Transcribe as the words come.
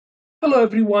Hello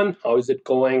everyone, how is it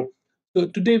going? So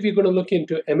today we're going to look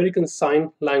into American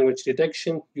Sign Language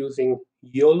detection using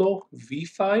YOLO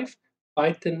v5,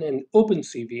 Python, and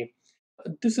OpenCV.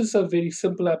 This is a very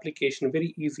simple application,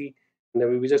 very easy,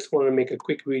 and we just want to make a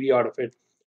quick video out of it.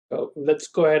 Let's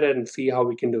go ahead and see how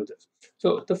we can do this.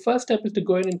 So the first step is to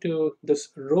go into this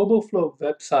RoboFlow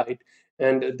website,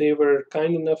 and they were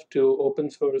kind enough to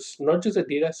open source not just the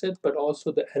data set but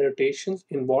also the annotations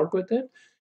involved with it.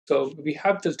 So we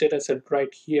have this data set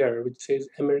right here, which says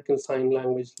American Sign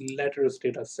Language letters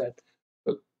data set.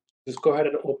 So just go ahead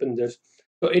and open this.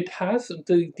 So it has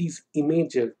these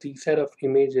images, these set of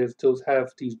images, those have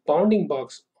these bounding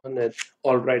box on it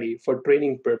already for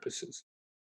training purposes.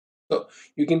 So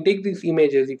you can take these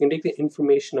images, you can take the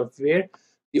information of where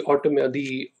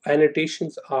the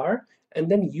annotations are, and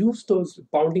then use those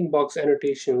bounding box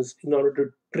annotations in order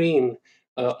to train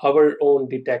our own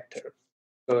detector.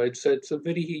 So it's a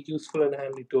very useful and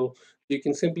handy tool. You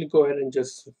can simply go ahead and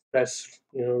just press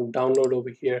download over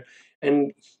here,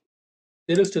 and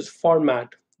there is this format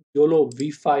YOLO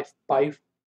v5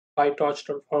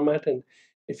 PyTorch format, and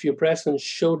if you press and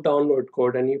show download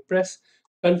code and you press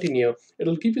continue,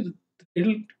 it'll give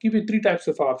you three types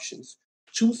of options.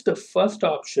 Choose the first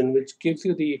option, which gives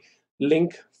you the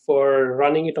link for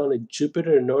running it on a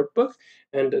Jupyter notebook,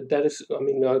 and that is, I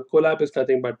mean, Colab is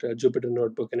nothing but a Jupyter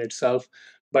notebook in itself,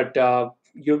 but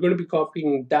you're going to be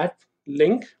copying that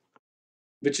link,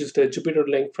 which is the Jupyter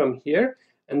link from here,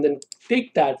 and then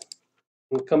take that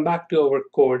and come back to our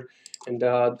code. And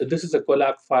this is a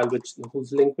Colab file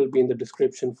whose link will be in the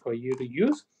description for you to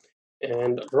use.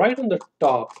 And right on the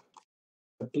top,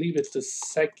 I believe it's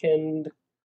the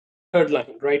third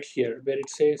line right here where it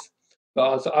says,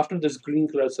 so after this green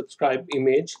color subscribe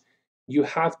image, you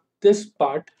have this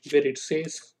part where it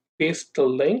says paste the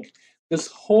link. This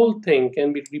whole thing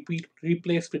can be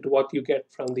replaced with what you get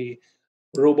from the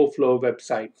RoboFlow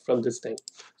website from this thing.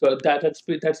 So that's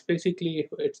basically,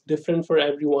 it's different for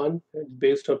everyone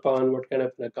based upon what kind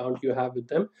of an account you have with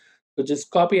them. So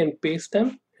just copy and paste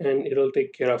them, and it'll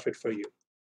take care of it for you.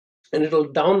 And it'll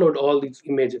download all these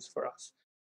images for us.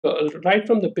 So right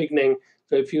from the beginning,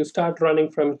 so if you start running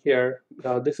from here,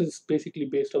 this is basically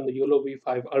based on the YOLO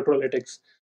v5 Ultralytics,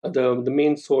 the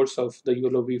main source of the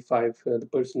YOLO v5, the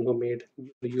person who made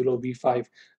the YOLO v5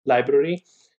 library.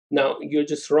 Now you're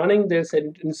just running this,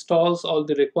 and it installs all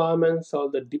the requirements, all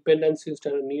the dependencies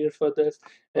that are needed for this,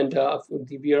 and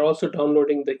we are also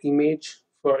downloading the image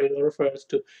in order for us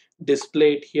to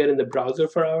display it here in the browser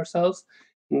for ourselves.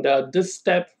 And this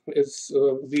step is,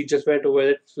 we just went over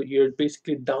it. So you're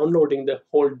basically downloading the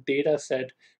whole data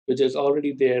set, which is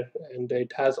already there, and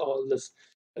it has all this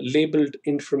labeled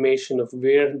information of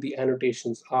where the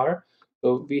annotations are.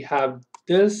 So we have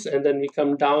this, and then we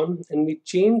come down and we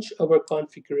change our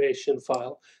configuration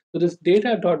file. So this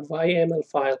data.yml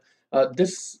file,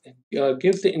 this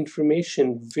gives the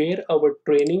information where our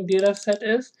training data set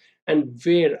is and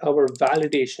where our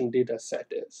validation data set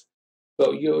is.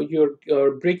 So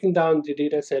you're breaking down the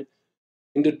data set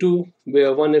into two,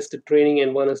 where one is the training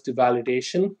and one is the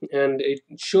validation, and it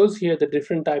shows here the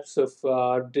different types of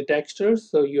detectors.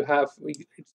 So you have,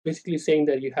 it's basically saying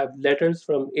that you have letters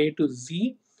from A to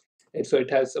Z, and so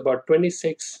it has about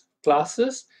 26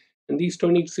 classes, and these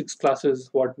 26 classes is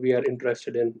what we are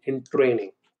interested in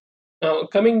training. Now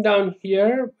coming down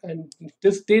here, and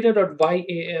this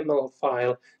data.yml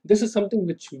file, this is something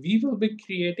which we will be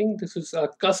creating. This is a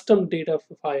custom data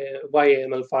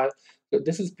YAML file. So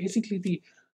this is basically the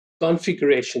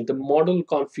configuration, the model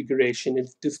configuration.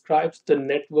 It describes the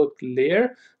network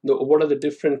layer, what are the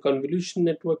different convolution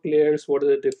network layers, what are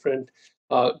the different,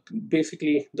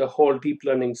 basically the whole deep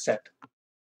learning set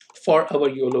for our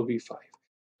YOLO v5.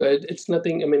 It's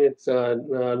nothing, I mean, it's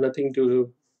nothing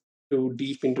too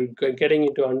deep into getting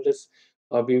into, unless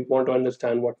we want to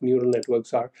understand what neural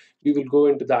networks are. We will go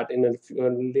into that in a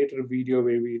later video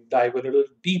where we dive a little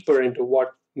deeper into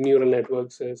what neural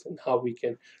networks is and how we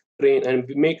can train and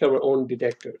we make our own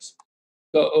detectors.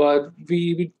 So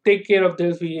we take care of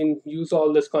this, we use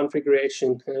all this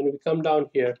configuration, and we come down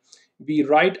here, we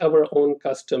write our own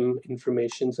custom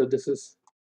information. So this is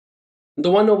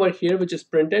the one over here which is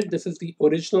printed. This is the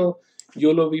original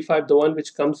YOLO v5, the one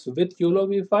which comes with YOLO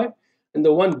v5, and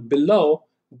the one below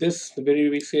this, where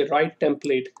we say write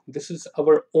template, this is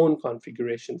our own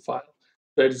configuration file.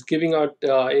 So it's giving out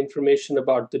information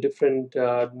about the different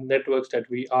networks that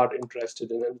we are interested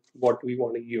in and what we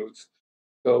want to use.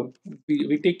 So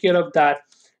we take care of that.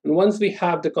 And once we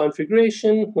have the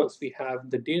configuration, once we have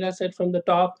the data set from the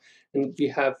top, and we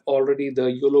have already the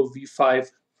YOLO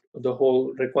v5 the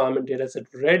whole requirement data set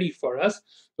ready for us.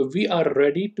 So we are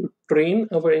ready to train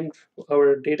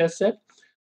our data set.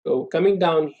 So coming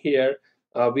down here,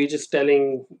 we're just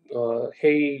telling,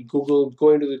 hey, Google, go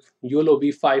into the YOLO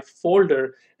v5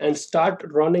 folder and start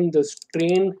running this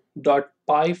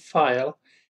train.py file.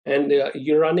 And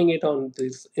you're running it on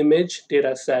this image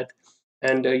data set.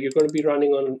 And you're going to be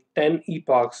running on 10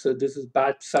 epochs. So this is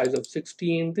batch size of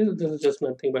 16. This is just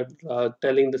nothing but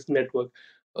telling this network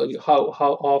how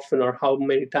often or how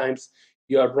many times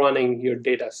you are running your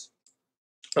data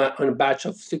on a batch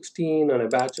of 16, on a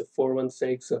batch of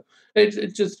 416. So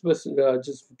it just was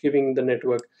just giving the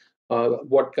network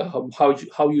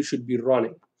how you should be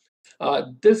running.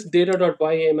 This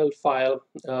data.yml file,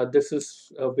 this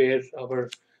is where our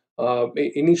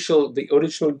the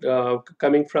original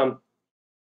coming from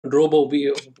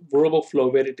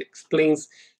RoboFlow, where it explains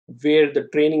where the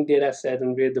training data set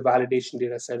and where the validation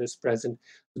data set is present.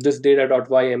 This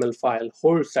data.yml file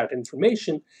holds that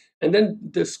information. And then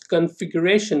this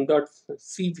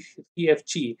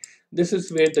configuration.cfg, this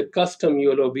is where the custom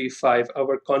YOLO v5,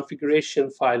 our configuration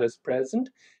file is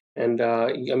present. And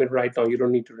I mean, right now you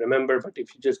don't need to remember, but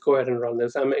if you just go ahead and run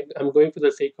this, I'm going for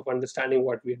the sake of understanding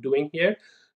what we're doing here.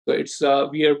 So it's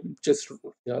we are just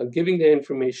giving the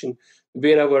information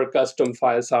where our custom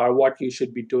files are, what you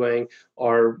should be doing,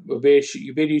 or where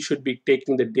you should be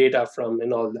taking the data from,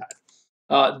 and all that.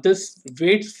 This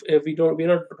weights, we're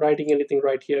not writing anything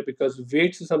right here because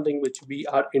weights is something which we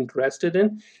are interested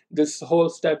in. This whole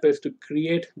step is to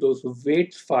create those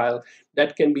weights file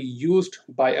that can be used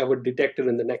by our detector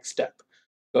in the next step.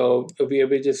 So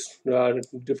we're just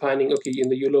defining, okay, in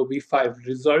the YOLO v5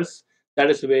 results, that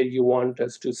is where you want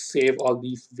us to save all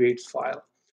these weights file.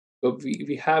 So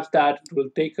we have that. It will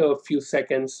take a few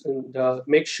seconds, and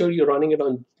make sure you're running it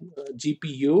on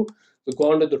GPU. So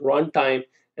go onto the runtime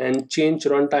and change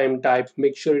runtime type.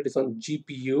 Make sure it is on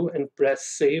GPU and press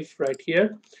save right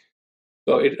here.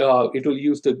 So it will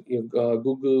use the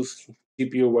Google's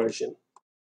GPU version.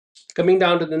 Coming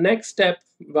down to the next step,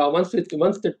 well, once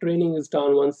the training is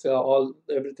done, once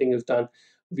everything is done,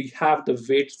 we have the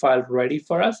weights file ready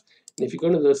for us. And if you go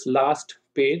to this last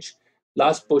page,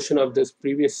 last portion of this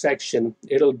previous section,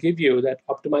 it'll give you that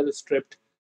optimizer script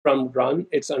from run.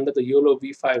 It's under the YOLO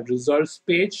v5 results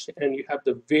page, and you have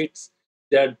the weights.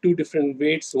 There are two different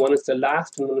weights. One is the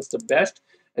last and one is the best.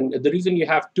 And the reason you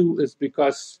have two is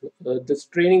because this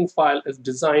training file is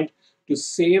designed to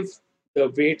save the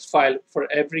weights file for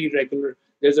every regular.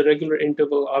 There's a regular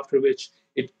interval after which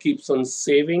it keeps on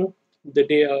saving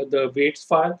the weights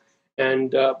file,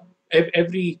 and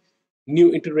every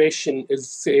new iteration is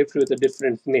saved with a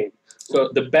different name. So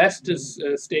the best is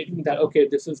stating that, okay,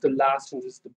 this is the last and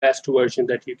this is the best version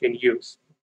that you can use.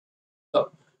 So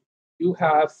you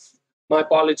have, my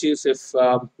apologies if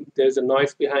there's a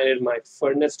noise behind it. My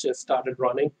furnace just started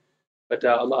running, but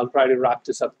I'll try to wrap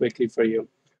this up quickly for you.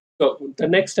 So the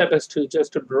next step is to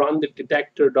just to run the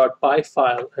detector.py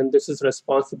file, and this is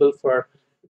responsible for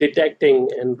detecting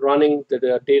and running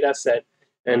the data set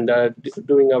and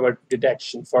doing our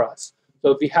detection for us.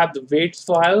 So we have the weights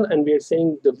file, and we are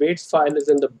saying the weights file is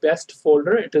in the best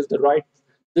folder. It is the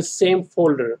same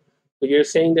folder. So you're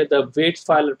saying that the weights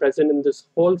file is present in this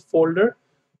whole folder,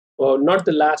 or not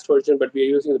the last version, but we are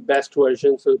using the best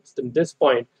version. So it's at this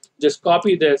point, just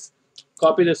copy this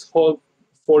whole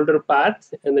folder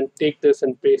path, and then take this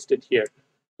and paste it here.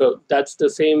 So that's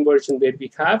the same version that we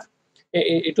have.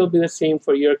 It will be the same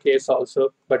for your case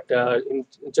also, but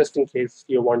just in case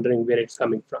you're wondering where it's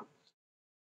coming from.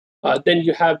 Then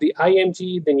you have the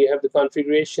IMG, then you have the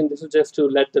configuration. This is just to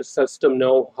let the system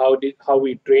know how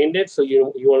we trained it. So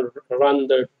you want to run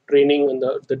the training and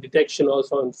the detection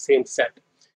also on the same set.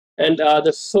 And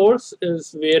the source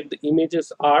is where the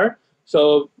images are.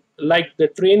 So like the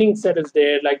training set is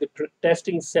there, like the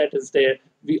testing set is there.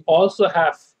 We also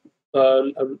have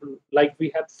like we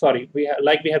have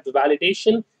the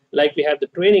validation, like we have the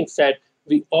training set.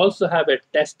 We also have a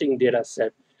testing data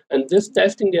set, and this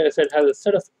testing data set has a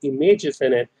set of images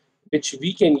in it which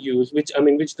we can use, which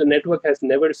the network has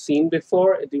never seen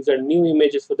before. These are new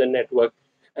images for the network,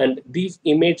 and these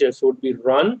images would be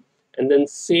run and then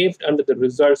saved under the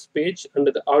results page,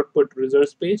 under the output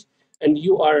results page. And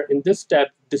you are in this step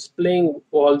displaying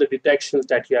all the detections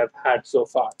that you have had so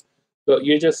far. So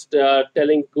you're just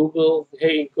telling Google,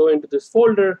 hey, go into this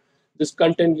folder, this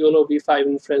content YOLO v5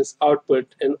 inference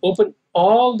output, and open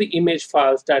all the image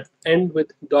files that end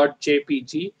with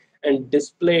 .jpg and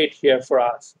display it here for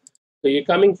us. So you're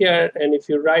coming here, and if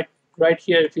you right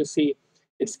here, if you see,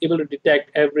 it's able to detect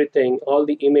everything, all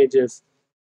the images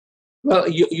Well,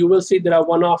 you will see there are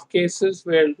one-off cases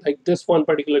where, like this one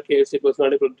particular case, it was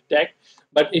not able to detect.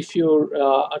 But if you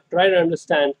try to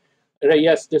understand,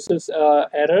 yes, this is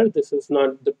error. This is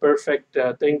not the perfect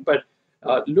thing. But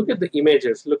look at the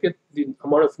images. Look at the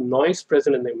amount of noise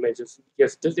present in the images.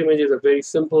 Yes, these images are very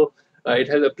simple. It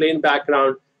has a plain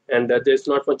background, and there's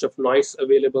not much of noise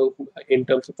available in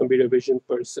terms of computer vision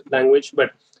per language.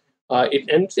 But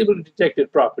it's able to detect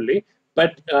it properly.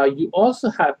 But you also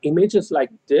have images like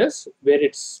this where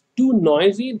it's too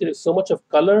noisy. There's so much of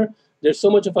color. There's so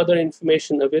much of other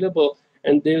information available,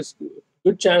 and there's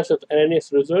good chance of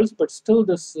erroneous results. But still,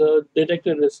 this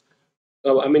detector is.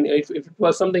 I mean, if it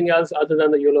was something else other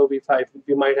than the YOLO V5,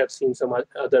 we might have seen some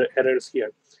other errors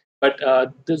here. But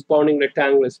this bounding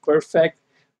rectangle is perfect.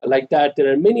 Like that,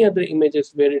 there are many other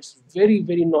images where it's very,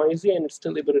 very noisy, and it's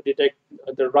still able to detect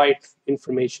the right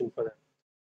information for them.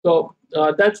 So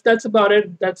that's about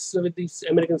it. That's with this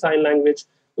American Sign Language.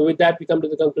 So with that, we come to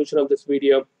the conclusion of this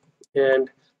video. And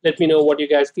let me know what you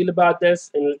guys feel about this,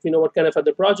 and let me know what kind of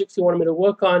other projects you want me to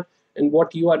work on and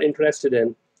what you are interested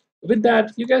in. With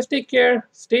that, you guys take care,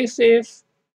 stay safe.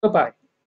 Bye bye.